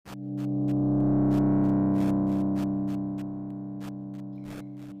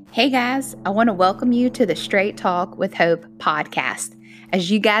Hey guys, I want to welcome you to the Straight Talk with Hope podcast. As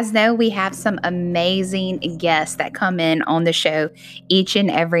you guys know, we have some amazing guests that come in on the show each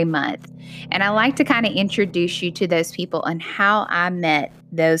and every month. And I like to kind of introduce you to those people and how I met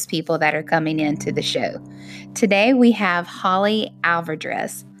those people that are coming into the show. Today we have Holly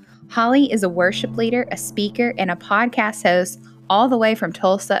Alvidrez. Holly is a worship leader, a speaker, and a podcast host all the way from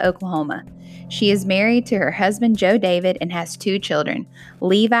Tulsa, Oklahoma. She is married to her husband, Joe David, and has 2 children,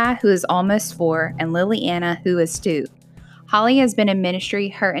 Levi, who is almost 4, and Liliana, who is 2. Holly has been in ministry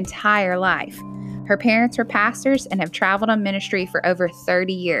her entire life. Her parents were pastors and have traveled on ministry for over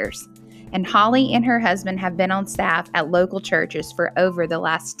 30 years. And Holly and her husband have been on staff at local churches for over the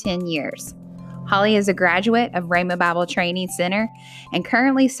last 10 years. Holly is a graduate of Rhema Bible Training Center and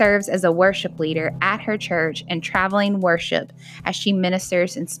currently serves as a worship leader at her church and traveling worship as she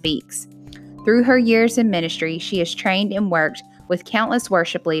ministers and speaks. Through her years in ministry, she has trained and worked with countless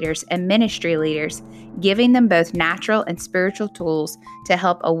worship leaders and ministry leaders, giving them both natural and spiritual tools to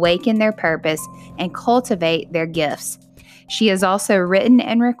help awaken their purpose and cultivate their gifts. She has also written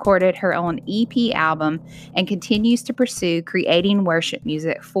and recorded her own EP album and continues to pursue creating worship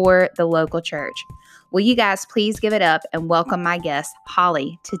music for the local church. Will you guys please give it up and welcome my guest,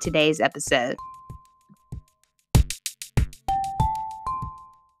 Holly, to today's episode.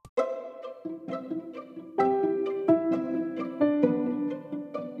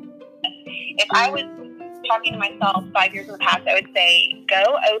 If I was talking to myself 5 years in the past, I would say,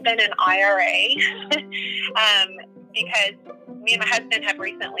 go open an IRA because me and my husband have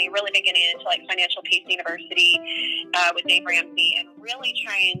recently really been getting into like Financial Peace University with Dave Ramsey and really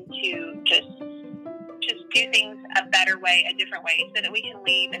trying to just do things a better way, a different way, so that we can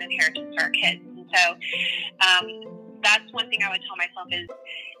leave an inheritance for our kids. And so that's one thing I would tell myself is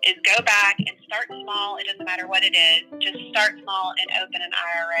go back and start small. It doesn't matter what it is. Just start small and open an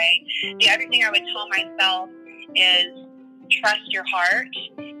IRA. The other thing I would tell myself is trust your heart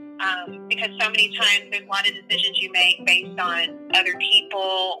because so many times there's a lot of decisions you make based on other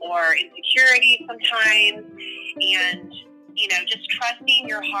people or insecurity sometimes. And, you know, just trusting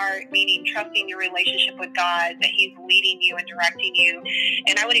your heart, meaning trusting your relationship with God, that He's leading you and directing you.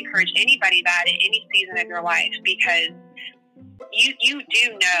 And I would encourage anybody that at any season of your life because you do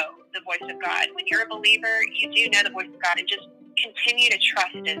know the voice of God. When you're a believer, you do know the voice of God, and just continue to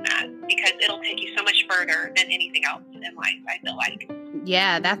trust in that because it'll take you so much further than anything else in life, I feel like.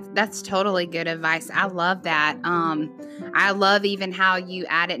 Yeah, that's totally good advice. I love that. I love even how you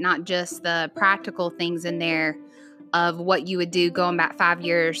added not just the practical things in there of what you would do going back 5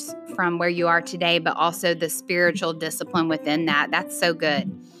 years from where you are today, but also the spiritual discipline within that. That's so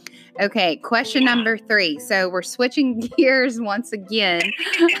good. Okay, question number 3. So we're switching gears once again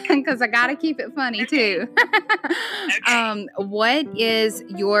because I got to keep it funny too. Okay. What is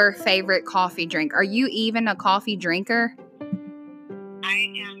your favorite coffee drink? Are you even a coffee drinker?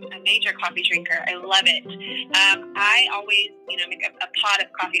 I am a major coffee drinker. I love it. I always, make a pot of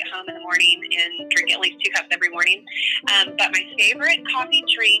coffee at home in the morning and drink at least 2 cups every morning. But my favorite coffee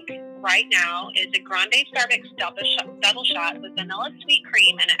drink right now is a Grande Starbucks double shot with vanilla sweet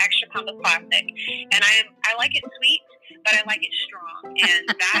cream and an extra pump of plastic. And I like it sweet, but I like it strong. And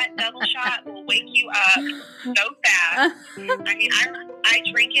that double shot will wake you up so fast. I mean, I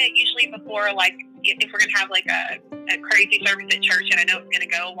drink it usually before, like, if we're going to have like a crazy service at church and I know it's going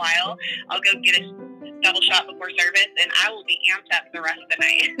to go a while, I'll go get a double shot before service and I will be amped up the rest of the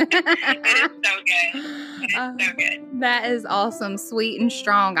night. It is so good. It is so good. That is awesome. Sweet and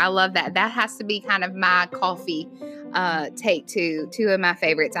strong. I love that. That has to be kind of my coffee take too. 2 of my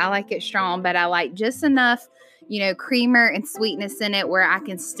favorites. I like it strong, but I like just enough, creamer and sweetness in it where I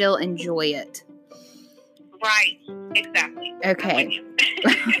can still enjoy it. Right. Exactly. Okay.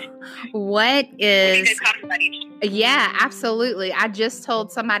 What is... Yeah, absolutely. I just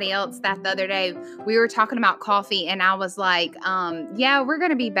told somebody else that the other day. We were talking about coffee and I was like, yeah, we're going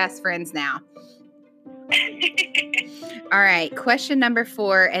to be best friends now. All right. Question number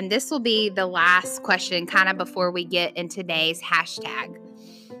 4. And this will be the last question kind of before we get in today's hashtag.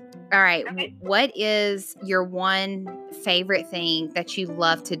 All right. Okay. What is your one favorite thing that you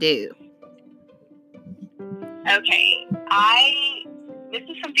love to do? Okay. This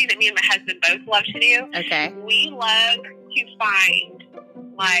is something that me and my husband both love to do. Okay. We love to find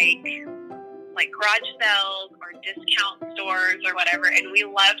like garage sales or discount stores or whatever, and we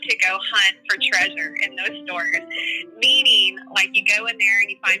love to go hunt for treasure in those stores. Meaning, like, you go in there and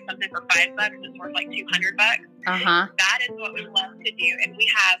you find something for $5 that's worth like $200. That is what we love to do, and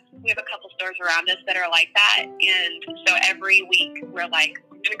we have a couple stores around us that are like that, and so every week we're like,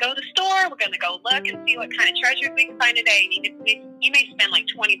 going to go to the store. We're going to go look and see what kind of treasures we can find today. You may spend like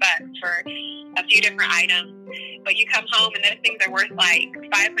 $20 for a few different items, but you come home and those things are worth like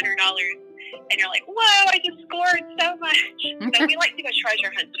 $500. And you're like, whoa, I just scored so much. So we like to go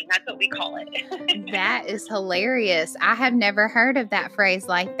treasure hunting. That's what we call it. That is hilarious. I have never heard of that phrase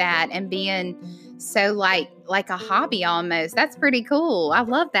like that, and being so like a hobby almost. That's pretty cool. I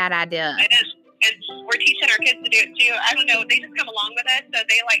love that idea. It is. And we're teaching our kids to do it too. I don't know. They just come along with us. So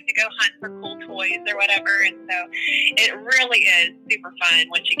they like to go hunt for cool toys or whatever. And so it really is super fun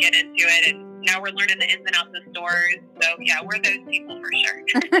once you get into it. And now we're learning the ins and outs of stores. So yeah, we're those people for sure.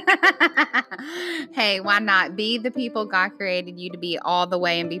 Hey, why not? Be the people God created you to be all the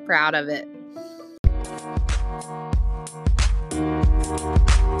way and be proud of it.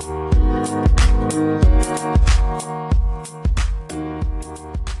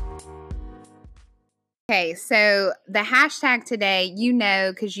 Okay, so the hashtag today,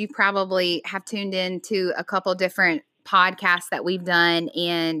 because you probably have tuned into a couple different podcasts that we've done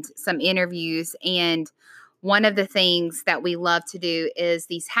and some interviews. And one of the things that we love to do is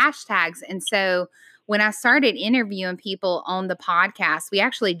these hashtags. And so when I started interviewing people on the podcast, we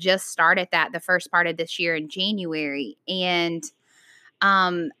actually just started that the first part of this year in January. And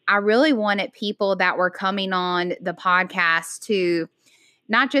I really wanted people that were coming on the podcast to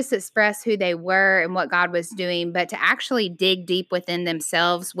not just express who they were and what God was doing, but to actually dig deep within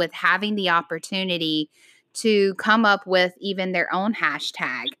themselves with having the opportunity to come up with even their own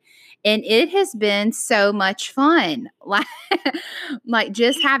hashtag. And it has been so much fun. Like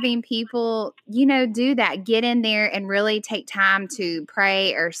just having people, do that, get in there and really take time to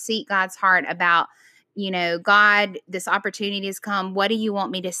pray or seek God's heart about, God, this opportunity has come. What do you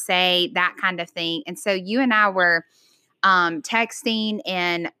want me to say? That kind of thing. And so you and I were texting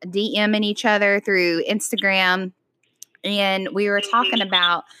and DMing each other through Instagram. And we were talking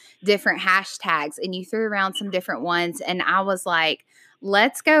about different hashtags, and you threw around some different ones. And I was like,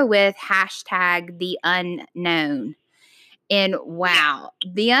 let's go with hashtag the unknown. And wow,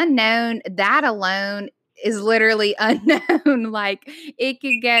 the unknown, that alone is literally unknown. Like it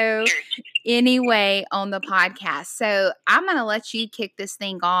could go any way on the podcast. So I'm going to let you kick this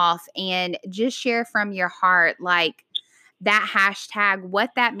thing off and just share from your heart, like, that hashtag, what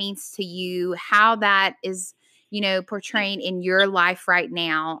that means to you, how that is, portraying in your life right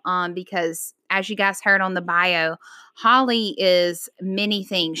now. Because as you guys heard on the bio, Holly is many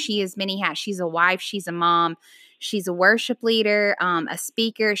things. She is many hats. She's a wife. She's a mom. She's a worship leader, a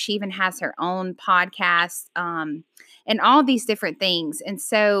speaker. She even has her own podcast, and all these different things. And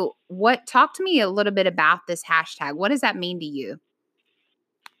so talk to me a little bit about this hashtag. What does that mean to you?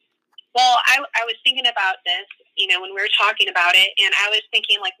 Well, I was thinking about this, when we were talking about it, and I was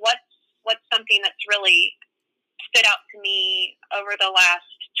thinking, like, what's something that's really stood out to me over the last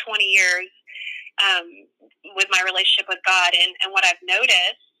 20 years with my relationship with God, and what I've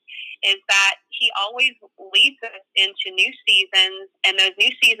noticed is that He always leads us into new seasons, and those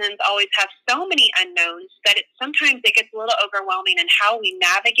new seasons always have so many unknowns that sometimes it gets a little overwhelming in how we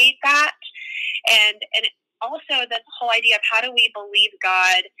navigate that, and also this whole idea of how do we believe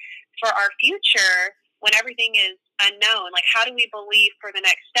God for our future when everything is unknown. Like, how do we believe for the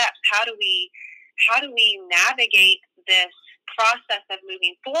next steps? How do we navigate this process of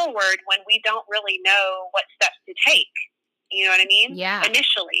moving forward when we don't really know what steps to take? You know what I mean? Yeah.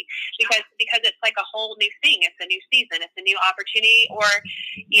 Initially, because it's like a whole new thing. It's a new season. It's a new opportunity, or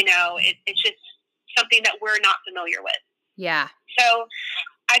it's just something that we're not familiar with. Yeah. So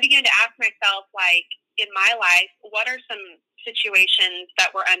I began to ask myself, like, in my life, what are some situations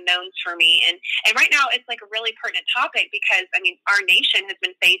that were unknowns for me? And right now it's like a really pertinent topic because, our nation has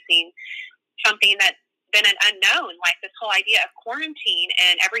been facing something that's been an unknown, like this whole idea of quarantine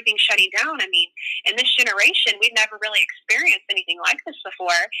and everything shutting down. In this generation, we've never really experienced anything like this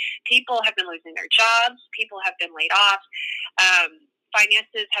before. People have been losing their jobs. People have been laid off.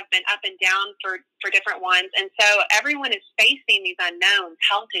 Finances have been up and down for different ones. And so everyone is facing these unknowns,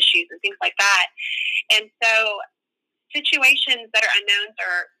 health issues and things like that. And so situations that are unknowns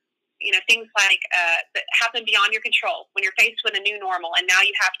are, things like that happen beyond your control when you're faced with a new normal, and now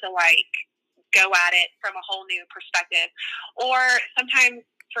you have to go at it from a whole new perspective. Or sometimes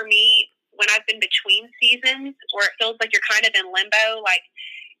for me, when I've been between seasons where it feels like you're kind of in limbo, like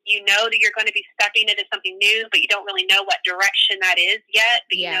that you're going to be stepping into something new, but you don't really know what direction that is yet,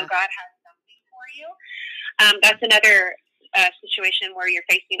 but God has something for you. That's another situation where you're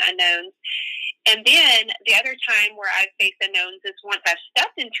facing unknowns. And then the other time where I've faced unknowns is once I've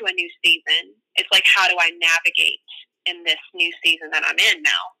stepped into a new season, it's like, how do I navigate in this new season that I'm in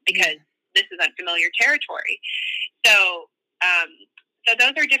now? Because this is unfamiliar territory. So So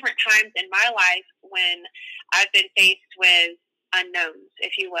those are different times in my life when I've been faced with unknowns,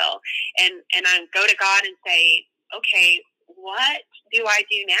 if you will, and I go to God and say, okay, what do I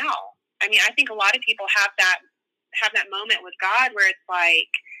do now? I mean, I think a lot of people have that moment with God where it's like,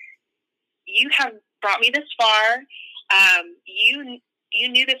 you have brought me this far. You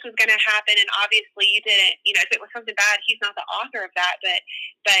knew this was going to happen, and obviously you didn't. You know, if it was something bad, He's not the author of that.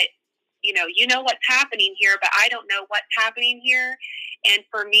 But you know what's happening here, but I don't know what's happening here. And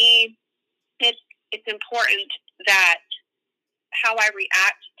for me, it's important that how I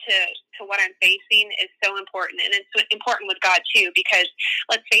react to what I'm facing is so important. And it's important with God too, because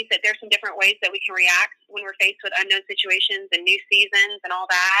let's face it, there's some different ways that we can react when we're faced with unknown situations and new seasons and all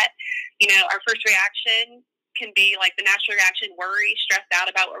that. You know, our first reaction can be like the natural reaction, worry, stressed out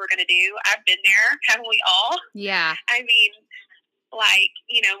about what we're going to do. I've been there, haven't we all? Yeah. I mean, like,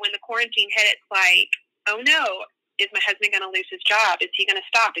 you know, when the quarantine hit, it's like, oh no, is my husband going to lose his job? Is he going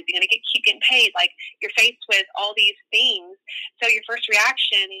to stop? Is he going to keep getting paid? Like, you're faced with all these things. So your first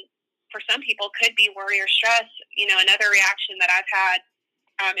reaction for some people could be worry or stress. You know, another reaction that I've had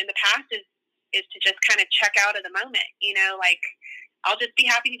in the past is to just kind of check out of the moment. You know, like, I'll just be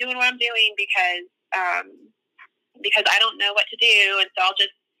happy doing what I'm doing because I don't know what to do. And so I'll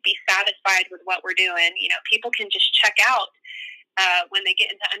just be satisfied with what we're doing. You know, people can just check out when they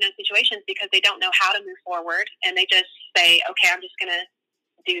get into unknown situations because they don't know how to move forward, and they just say, okay, I'm just going to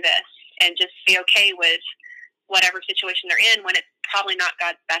do this and just be okay with whatever situation they're in when it's probably not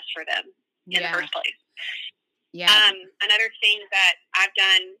God's best for them in the first place. Yeah. Another thing that I've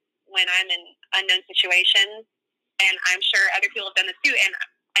done when I'm in unknown situations, and I'm sure other people have done this too, and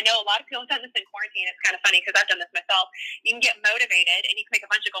I know a lot of people have done this in quarantine. It's kind of funny because I've done this myself. You can get motivated and you can make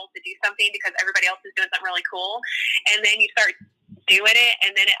a bunch of goals to do something because everybody else is doing something really cool, and then you start doing it,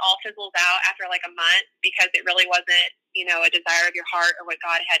 and then it all fizzles out after like a month because it really wasn't, you know, a desire of your heart or what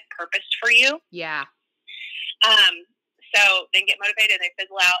God had purposed for you. Yeah. So then get motivated and they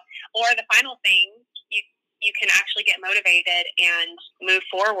fizzle out. Or the final thing, you can actually get motivated and move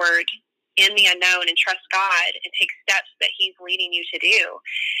forward in the unknown and trust God and take steps that He's leading you to do.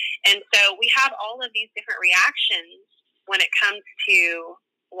 And so we have all of these different reactions when it comes to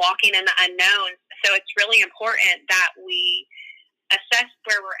walking in the unknown. So it's really important that we assess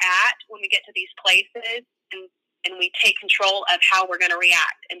where we're at when we get to these places, and we take control of how we're going to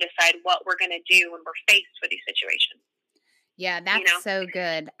react and decide what we're going to do when we're faced with these situations. Yeah, that's so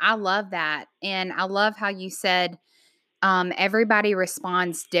good. I love that. And I love how you said everybody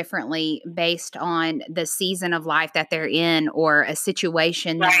responds differently based on the season of life that they're in or a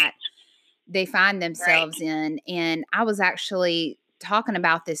situation that they find themselves in. And I was actually talking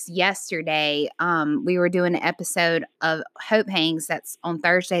about this yesterday. We were doing an episode of Hope Hangs that's on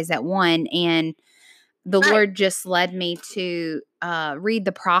Thursdays at 1, and the Lord just led me to read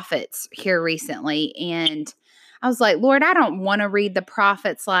the prophets here recently. And I was like, Lord, I don't want to read the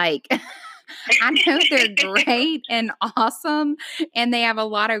prophets. Like, I know they're great and awesome, and they have a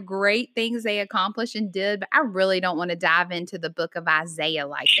lot of great things they accomplished and did, but I really don't want to dive into the book of Isaiah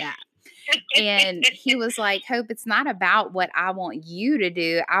like that. And He was like, Hope, it's not about what I want you to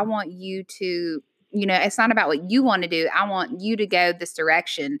do. I want you to, you know, it's not about what you want to do. I want you to go this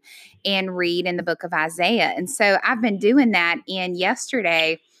direction and read in the book of Isaiah. And so I've been doing that. And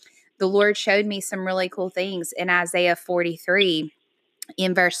yesterday, the Lord showed me some really cool things in Isaiah 43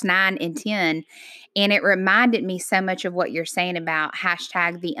 in verse 9 and 10. And it reminded me so much of what you're saying about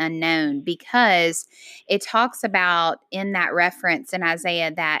 #the unknown, because it talks about in that reference in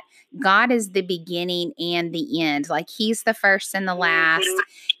Isaiah that God is the beginning and the end. Like, He's the first and the last.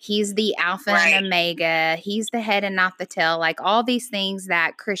 He's the Alpha and Omega. He's the head and not the tail. Like, all these things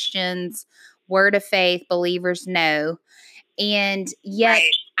that Christians, word of faith believers know. And yet,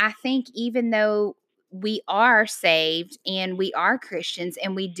 I think even though we are saved and we are Christians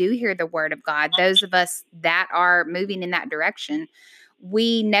and we do hear the word of God, those of us that are moving in that direction,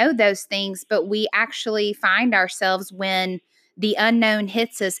 we know those things, but we actually find ourselves when the unknown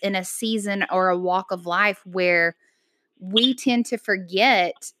hits us in a season or a walk of life where we tend to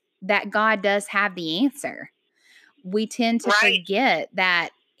forget that God does have the answer. We tend to forget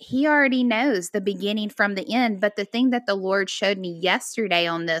that He already knows the beginning from the end. But the thing that the Lord showed me yesterday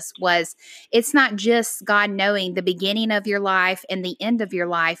on this was it's not just God knowing the beginning of your life and the end of your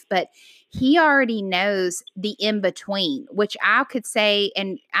life, but He already knows the in-between, which I could say,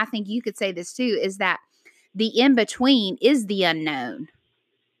 and I think you could say this too, is that the in-between is the unknown.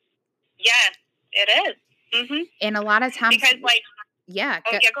 Yes, it is. Mm-hmm. And a lot of times, because like, go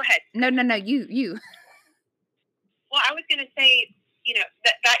ahead. No, you. Well, I was going to say, you know,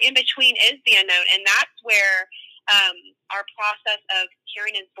 that in between is the unknown, and that's where our process of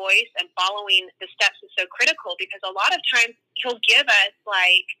hearing his voice and following the steps is so critical, because a lot of times he'll give us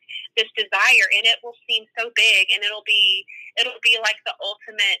like this desire, and it will seem so big, and it'll be like the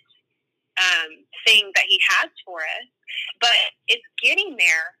ultimate thing that he has for us. But it's getting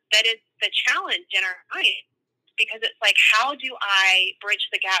there that is the challenge in our mind, because it's like, how do I bridge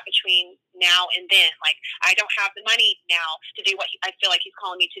the gap between now and then? Like, I don't have the money now to do what I feel like he's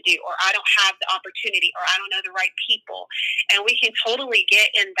calling me to do, or I don't have the opportunity, or I don't know the right people. And we can totally get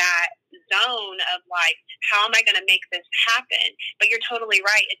in that zone of like, how am I going to make this happen? But you're totally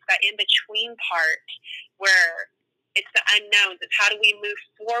right. It's that in-between part where it's the unknowns. It's how do we move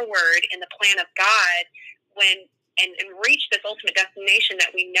forward in the plan of God when and reach this ultimate destination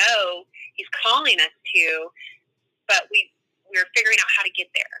that we know he's calling us to, but we're figuring out how to get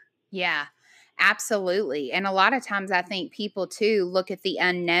there. Yeah, absolutely. And a lot of times I think people too look at the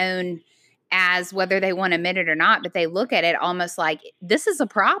unknown as, whether they want to admit it or not, but they look at it almost like this is a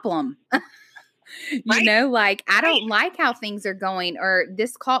problem. Right. Like, I don't like how things are going, or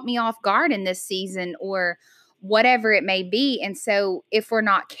this caught me off guard in this season, or whatever it may be. And so if we're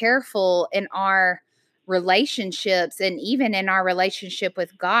not careful in our relationships, and even in our relationship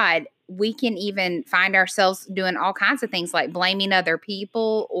with God, we can even find ourselves doing all kinds of things like blaming other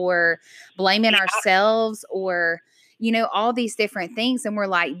people, or blaming ourselves, or, all these different things. And we're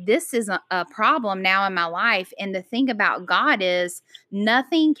like, this is a problem now in my life. And the thing about God is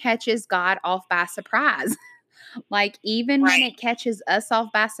nothing catches God off by surprise. Like, even when it catches us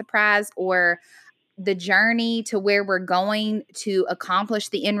off by surprise, or the journey to where we're going to accomplish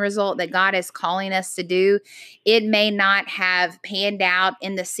the end result that God is calling us to do, it may not have panned out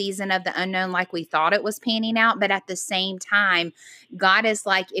in the season of the unknown like we thought it was panning out. But at the same time, God is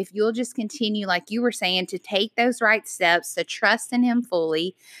like, if you'll just continue, like you were saying, to take those right steps, to trust in him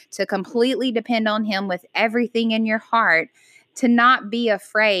fully, to completely depend on him with everything in your heart, to not be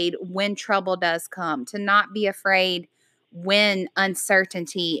afraid when trouble does come, to not be afraid when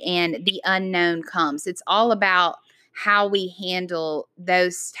uncertainty and the unknown comes. It's all about how we handle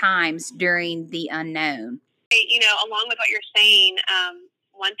those times during the unknown. Along with what you're saying,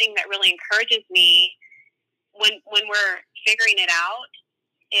 one thing that really encourages me when we're figuring it out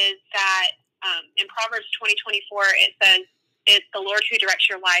is that in Proverbs 20:24, it says, "It's the Lord who directs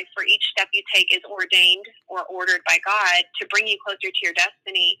your life, for each step you take is ordained or ordered by God to bring you closer to your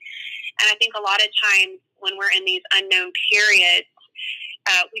destiny." And I think a lot of times when we're in these unknown periods,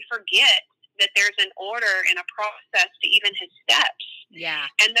 we forget that there's an order and a process to even his steps. Yeah.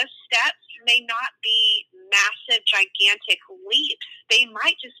 And those steps may not be massive, gigantic leaps. They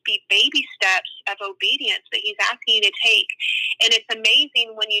might just be baby steps of obedience that he's asking you to take. And it's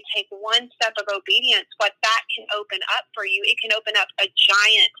amazing when you take one step of obedience, what that can open up for you. It can open up a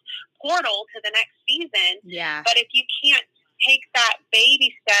giant portal to the next season. Yeah. But if you can't take that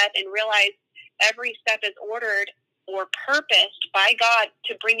baby step and realize every step is ordered or purposed by God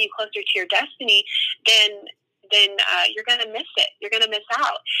to bring you closer to your destiny, then you're going to miss it. You're going to miss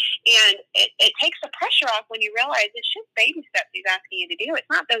out. And it takes the pressure off when you realize it's just baby steps he's asking you to do. It's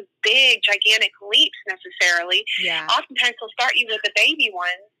not those big, gigantic leaps necessarily. Yeah. Oftentimes he'll start you with the baby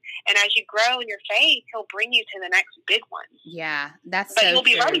ones, and as you grow in your faith, he'll bring you to the next big ones. Yeah, but you'll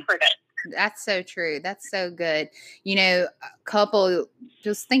be ready for this. That's so true. That's so good.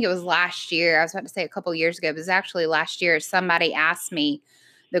 Just think it was last year. I was about to say a couple years ago, but it was actually last year. Somebody asked me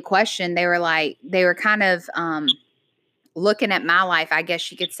the question. They were kind of looking at my life, I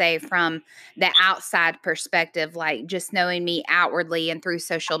guess you could say, from the outside perspective, like just knowing me outwardly and through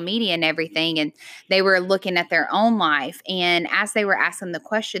social media and everything. And they were looking at their own life. And as they were asking the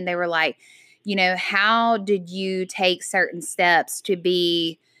question, they were like, how did you take certain steps to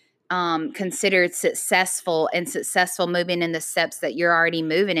be considered successful moving in the steps that you're already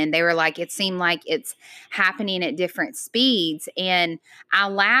moving in? They were like, it seemed like it's happening at different speeds. And I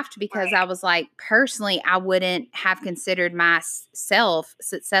laughed because I was like, personally, I wouldn't have considered myself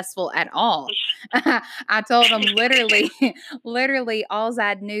successful at all. I told them literally all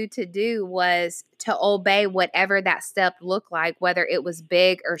I knew to do was to obey whatever that step looked like, whether it was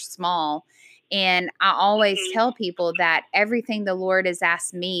big or small. And I always tell people that everything the Lord has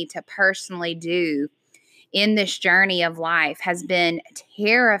asked me to personally do in this journey of life has been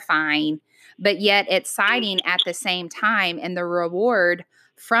terrifying, but yet exciting at the same time. And the reward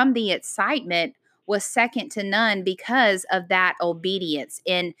from the excitement was second to none because of that obedience.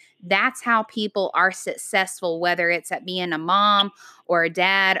 And that's how people are successful, whether it's at being a mom or a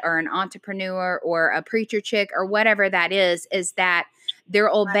dad or an entrepreneur or a preacher chick or whatever that is that they're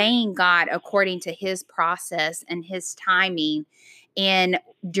obeying God according to his process and his timing. And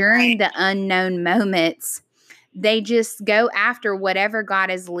during the unknown moments, They just go after whatever God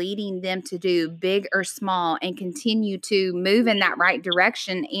is leading them to do, big or small, and continue to move in that right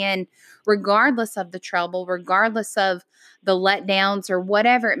direction. And regardless of the trouble, regardless of the letdowns or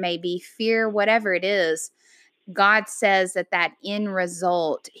whatever it may be, fear, whatever it is, God says that end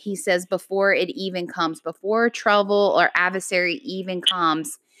result, he says, before it even comes, before trouble or adversary even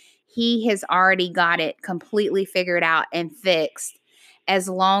comes, he has already got it completely figured out and fixed, as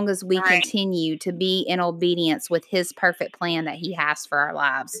long as we continue to be in obedience with his perfect plan that he has for our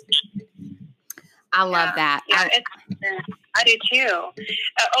lives. I love that. Yeah, I do too.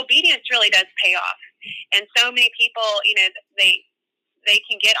 Obedience really does pay off. And so many people, they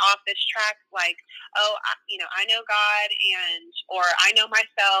can get off this track like, oh, I know God, or I know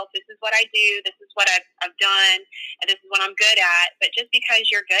myself. This is what I do. This is what I've done, and this is what I'm good at. But just because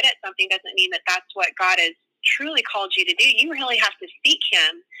you're good at something doesn't mean that that's what God has truly called you to do. You really have to seek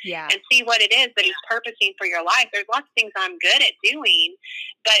him and see what it is that he's purposing for your life. There's lots of things I'm good at doing,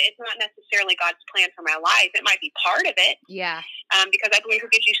 but it's not necessarily God's plan for my life. It might be part of it. Because I believe it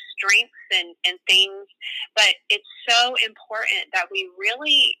gives you strengths and things, but it's so important that we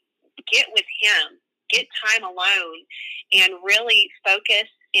really get with him, get time alone, and really focus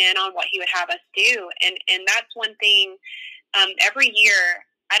in on what he would have us do. And that's one thing, every year,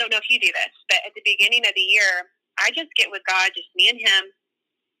 I don't know if you do this, but at the beginning of the year, I just get with God, just me and him,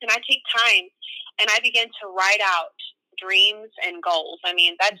 and I take time and I begin to write out dreams and goals. I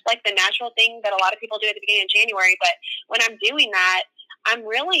mean, that's like the natural thing that a lot of people do at the beginning of January. But when I'm doing that, I'm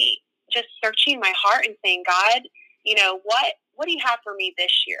really just searching my heart and saying, God, what do you have for me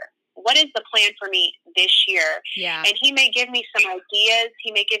this year? What is the plan for me this year? And he may give me some ideas.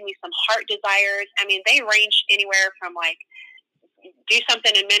 He may give me some heart desires. I mean, they range anywhere from like, do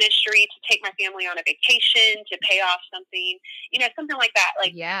something in ministry, to take my family on a vacation, to pay off something, something like that.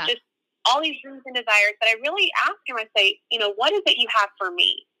 Like just all these dreams and desires. But I really ask him, I say, what is it you have for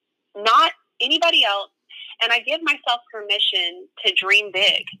me? Not anybody else. And I give myself permission to dream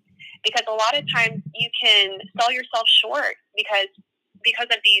big, because a lot of times you can sell yourself short because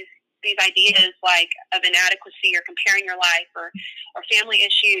of these ideas like of inadequacy or comparing your life or family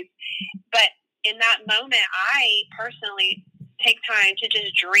issues. But in that moment, I personally take time to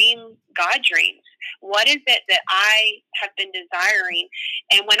just dream God dreams. What is it that I have been desiring?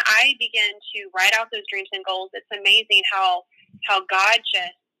 And when I begin to write out those dreams and goals, it's amazing how God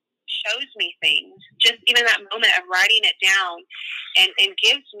just shows me things, just even that moment of writing it down, and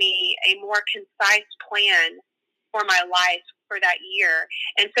gives me a more concise plan for my life for that year.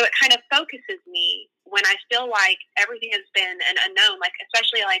 And so it kind of focuses me when I feel like everything has been an unknown, like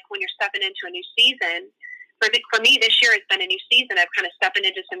especially like when you're stepping into a new season. For me, this year has been a new season of kind of stepping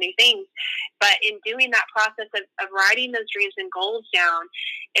into some new things. But in doing that process of writing those dreams and goals down,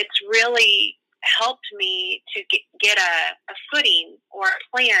 it's really helped me to get a footing or a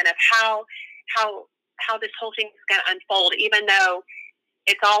plan of how this whole thing is going to unfold, even though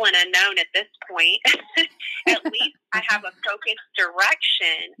it's all an unknown at this point. At least I have a focused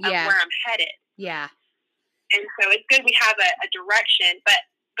direction of where I'm headed. And so it's good we have a direction, but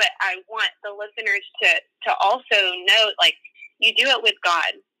I want the listeners to also know, like, you do it with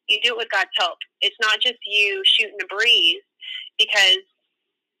God. You do it with God's help. It's not just you shooting a breeze, because,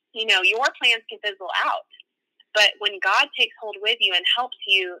 your plans can fizzle out. But when God takes hold with you and helps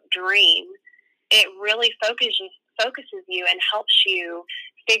you dream, it really focuses you and helps you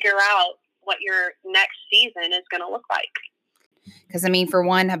figure out what your next season is going to look like. Because, I mean, for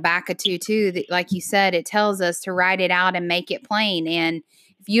one, Habakkuk 2:2, like you said, it tells us to write it out and make it plain. And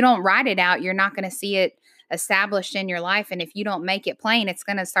if you don't write it out, you're not going to see it established in your life. And if you don't make it plain, it's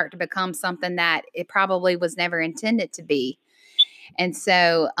going to start to become something that it probably was never intended to be. And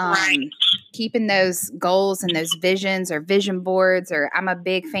so keeping those goals and those visions or vision boards, or I'm a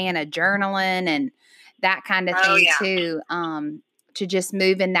big fan of journaling and that kind of thing too, to just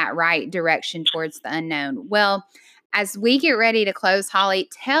move in that right direction towards the unknown. Well, as we get ready to close, Holly,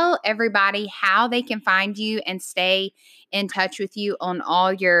 tell everybody how they can find you and stay in touch with you on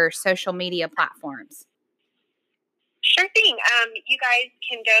all your social media platforms. Sure thing. You guys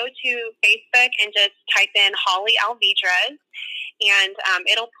can go to Facebook and just type in Holly Alvidrez, and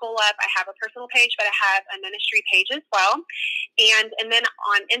it'll pull up. I have a personal page, but I have a ministry page as well. And then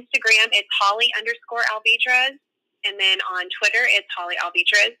on Instagram, it's Holly_Alvidrez. And then on Twitter, it's Holly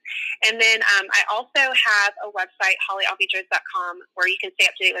Alvidrez. And then I also have a website, hollyaLvidrez.com, where you can stay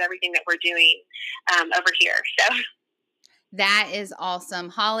up to date with everything that we're doing over here. So That is awesome.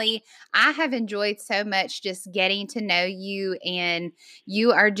 Holly, I have enjoyed so much just getting to know you, and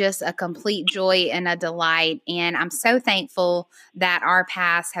you are just a complete joy and a delight. And I'm so thankful that our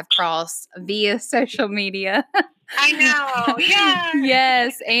paths have crossed via social media. I know. Yeah.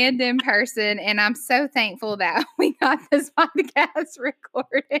 Yes, and in person. And I'm so thankful that we got this podcast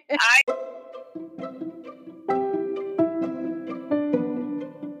recorded.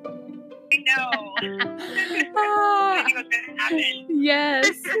 I know. I knew it was going to happen. Yes.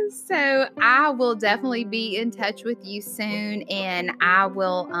 So I will definitely be in touch with you soon. And I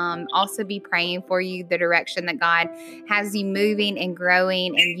will also be praying for you, the direction that God has you moving and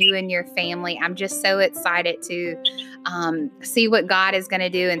growing, and you and your family. I'm just so excited to see what God is going to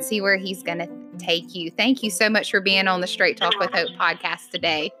do and see where He's going to take you. Thank you so much for being on the Straight Talk with Hope podcast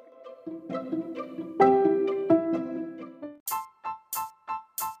today.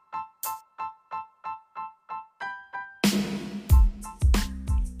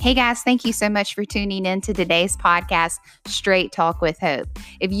 Hey guys, thank you so much for tuning in to today's podcast, Straight Talk with Hope.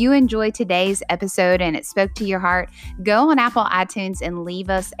 If you enjoyed today's episode and it spoke to your heart, go on Apple iTunes and leave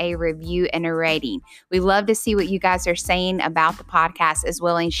us a review and a rating. We love to see what you guys are saying about the podcast, as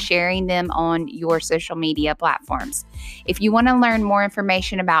well as sharing them on your social media platforms. If you want to learn more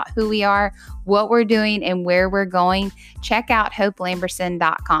information about who we are, what we're doing, and where we're going, check out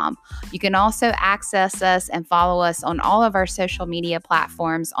hopelamberson.com. You can also access us and follow us on all of our social media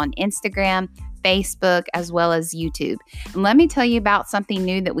platforms on Instagram, Facebook, as well as YouTube. And let me tell you about something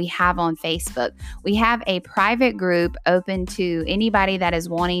new that we have on Facebook. We have a private group open to anybody that is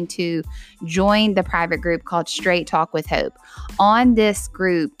wanting to join the private group called Straight Talk with Hope. On this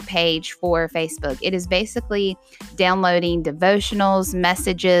group page for Facebook, it is basically downloading devotionals,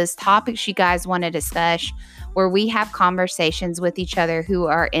 messages, topics you guys want to discuss, where we have conversations with each other who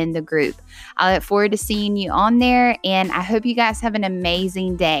are in the group. I look forward to seeing you on there, and I hope you guys have an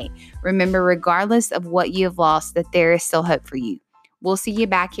amazing day. Remember, regardless of what you have lost, that there is still hope for you. We'll see you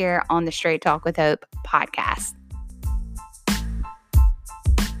back here on the Straight Talk with Hope podcast.